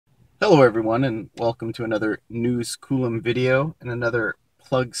Hello everyone and welcome to another News Coolum video and another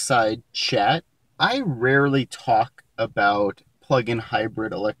plug side chat. I rarely talk about plug-in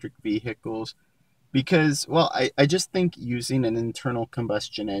hybrid electric vehicles because, well, I just think using an internal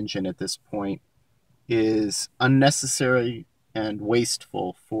combustion engine at this point is unnecessary and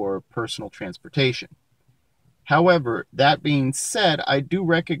wasteful for personal transportation. However, that being said, I do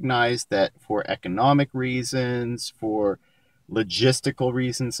recognize that for economic reasons, for logistical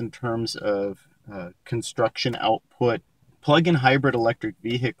reasons in terms of construction output, plug-in hybrid electric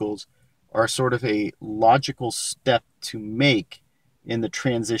vehicles are sort of a logical step to make in the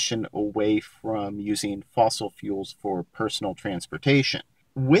transition away from using fossil fuels for personal transportation.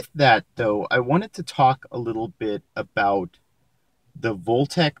 With that, though, I wanted to talk a little bit about the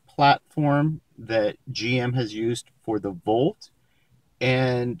Voltec platform that GM has used for the Volt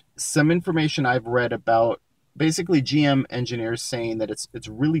and some information I've read about basically GM engineers saying that it's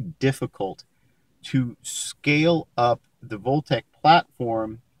really difficult to scale up the Voltec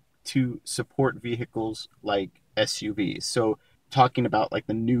platform to support vehicles like SUVs. So talking about like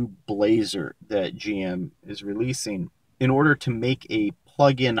the new Blazer that GM is releasing, in order to make a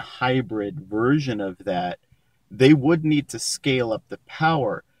plug-in hybrid version of that, they would need to scale up the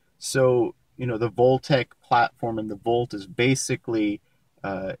power. So, the Voltec platform and the Volt is basically,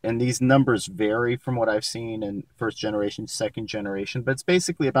 and these numbers vary from what I've seen in first generation, second generation, but it's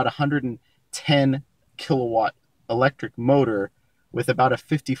basically about 110 kilowatt electric motor with about a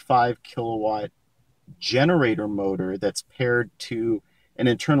 55 kilowatt generator motor that's paired to an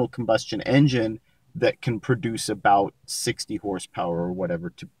internal combustion engine that can produce about 60 horsepower or whatever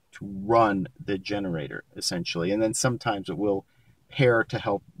to run the generator essentially. And then sometimes it will pair to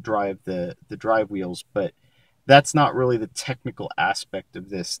help drive the drive wheels, but that's not really the technical aspect of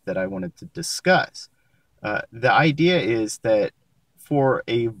this that I wanted to discuss. The idea is that for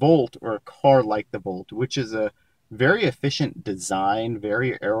a Volt or a car like the Volt, which is a very efficient design,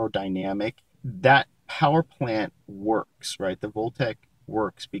 very aerodynamic, that power plant works, right? The Voltec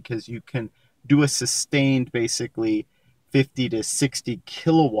works because you can do a sustained, basically 50 to 60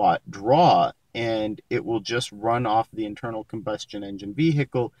 kilowatt draw, and it will just run off the internal combustion engine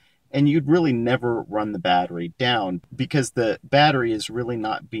vehicle, and you'd really never run the battery down because the battery is really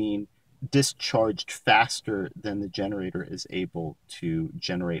not being discharged faster than the generator is able to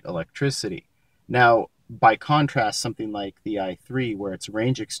generate electricity. Now, by contrast, something like the i3, where its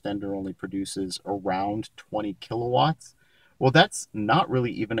range extender only produces around 20 kilowatts, well, that's not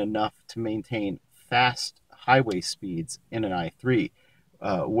really even enough to maintain fast highway speeds in an i3,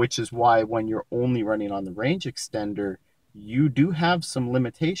 which is why when you're only running on the range extender, you do have some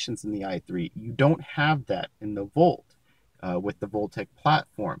limitations in the i3. You don't have that in the Volt with the Voltec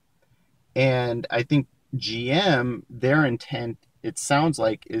platform. And I think GM, their intent, it sounds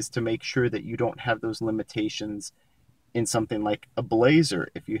like, is to make sure that you don't have those limitations in something like a Blazer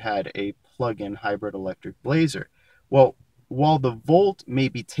if you had a plug-in hybrid electric Blazer. Well, while the Volt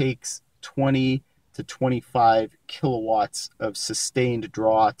maybe takes 20 to 25 kilowatts of sustained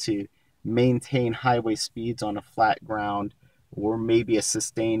draw to maintain highway speeds on a flat ground, or maybe a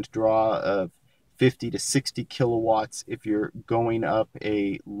sustained draw of 50 to 60 kilowatts if you're going up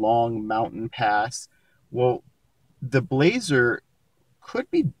a long mountain pass. Well, the Blazer could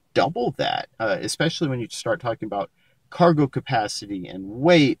be double that, especially when you start talking about cargo capacity and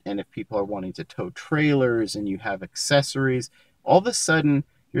weight. And if people are wanting to tow trailers and you have accessories, all of a sudden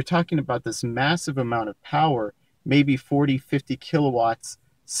you're talking about this massive amount of power, maybe 40, 50 kilowatts,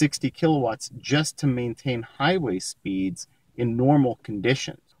 60 kilowatts, just to maintain highway speeds in normal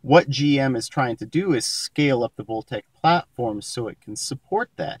conditions. What GM is trying to do is scale up the Voltec platform so it can support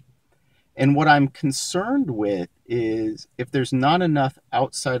that. And what I'm concerned with is if there's not enough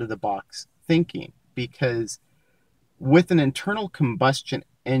outside of the box thinking, because with an internal combustion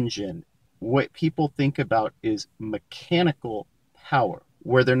engine, what people think about is mechanical power,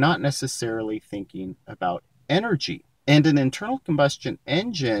 where they're not necessarily thinking about energy. And an internal combustion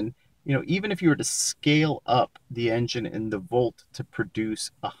engine, even if you were to scale up the engine in the Volt to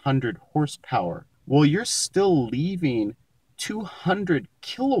produce 100 horsepower, well, you're still leaving 200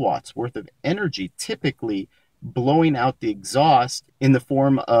 kilowatts worth of energy, typically blowing out the exhaust in the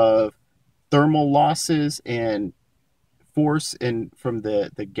form of thermal losses and force from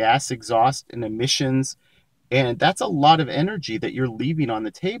the gas exhaust and emissions. And that's a lot of energy that you're leaving on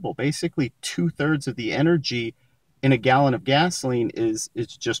the table. Basically, 2/3 of the energy in a gallon of gasoline is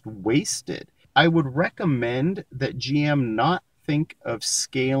just wasted. I would recommend that GM not think of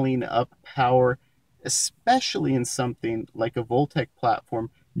scaling up power, especially in something like a Voltec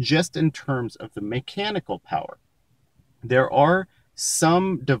platform, just in terms of the mechanical power. There are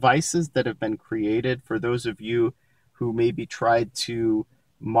some devices that have been created for those of you who maybe tried to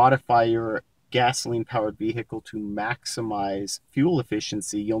modify your gasoline powered vehicle to maximize fuel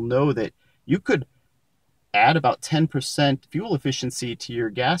efficiency, you'll know that you could add about 10% fuel efficiency to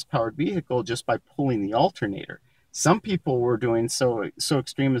your gas powered vehicle just by pulling the alternator. Some people were doing so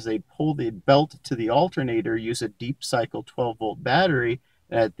extreme as they pull the belt to the alternator, use a deep cycle 12-volt battery,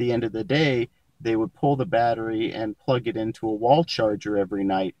 and at the end of the day, they would pull the battery and plug it into a wall charger every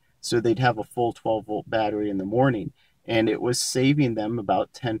night so they'd have a full 12-volt battery in the morning. And it was saving them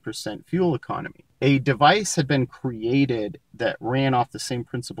about 10% fuel economy. A device had been created that ran off the same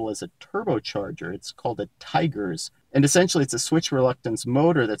principle as a turbocharger. It's called a Tigers. And essentially, it's a switch reluctance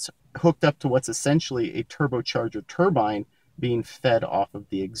motor that's hooked up to what's essentially a turbocharger turbine being fed off of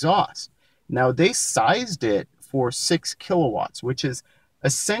the exhaust. Now, they sized it for 6 kilowatts, which is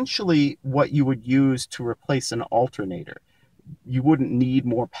essentially what you would use to replace an alternator. You wouldn't need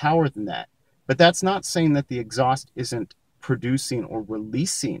more power than that. But that's not saying that the exhaust isn't producing or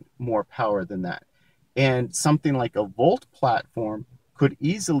releasing more power than that. And something like a Volt platform could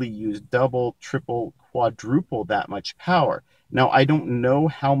easily use double, triple, quadruple that much power. Now, I don't know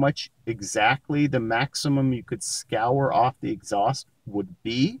how much exactly the maximum you could scour off the exhaust would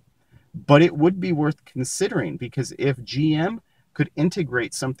be, but it would be worth considering, because if GM could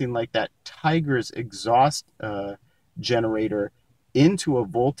integrate something like that Tigers exhaust generator into a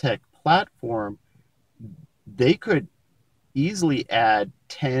Voltec platform, they could easily add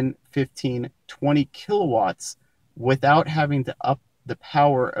 10, 15, 20 kilowatts without having to up the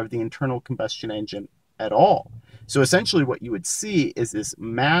power of the internal combustion engine at all. So essentially what you would see is this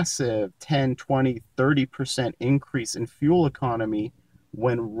massive 10, 20, 30% increase in fuel economy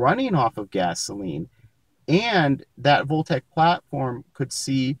when running off of gasoline. And that Voltec platform could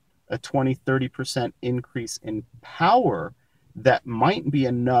see a 20, 30% increase in power that might be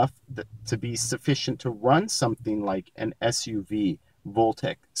enough to be sufficient to run something like an SUV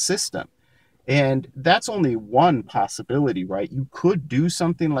Voltec system. And that's only one possibility, right? You could do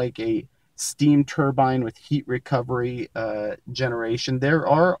something like a steam turbine with heat recovery generation. There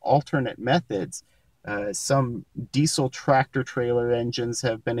are alternate methods. Some diesel tractor trailer engines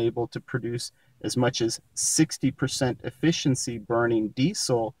have been able to produce as much as 60% efficiency burning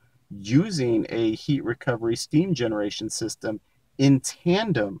diesel using a heat recovery steam generation system in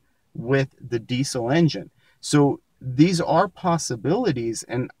tandem with the diesel engine. So these are possibilities,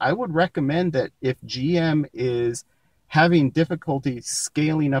 and I would recommend that if GM is having difficulty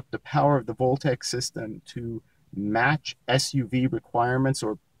scaling up the power of the Voltec system to match SUV requirements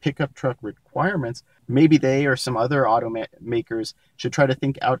or pickup truck requirements, maybe they or some other automakers should try to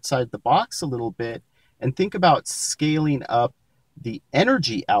think outside the box a little bit and think about scaling up the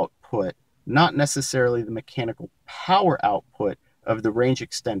energy output, not necessarily the mechanical power output of the range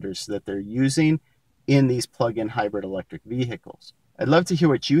extenders that they're using in these plug-in hybrid electric vehicles. I'd love to hear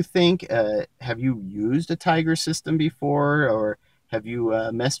what you think. Have you used a Tiger system before, or have you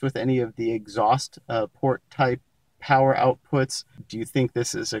messed with any of the exhaust port type power outputs? Do you think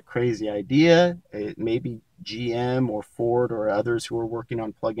this is a crazy idea? Maybe GM or Ford or others who are working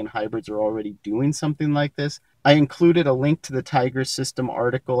on plug-in hybrids are already doing something like this. I included a link to the Tiger system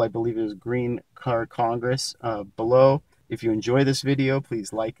article, I believe it was Green Car Congress, below. If you enjoy this video,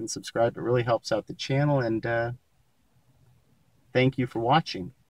 please like and subscribe. It really helps out the channel, and thank you for watching.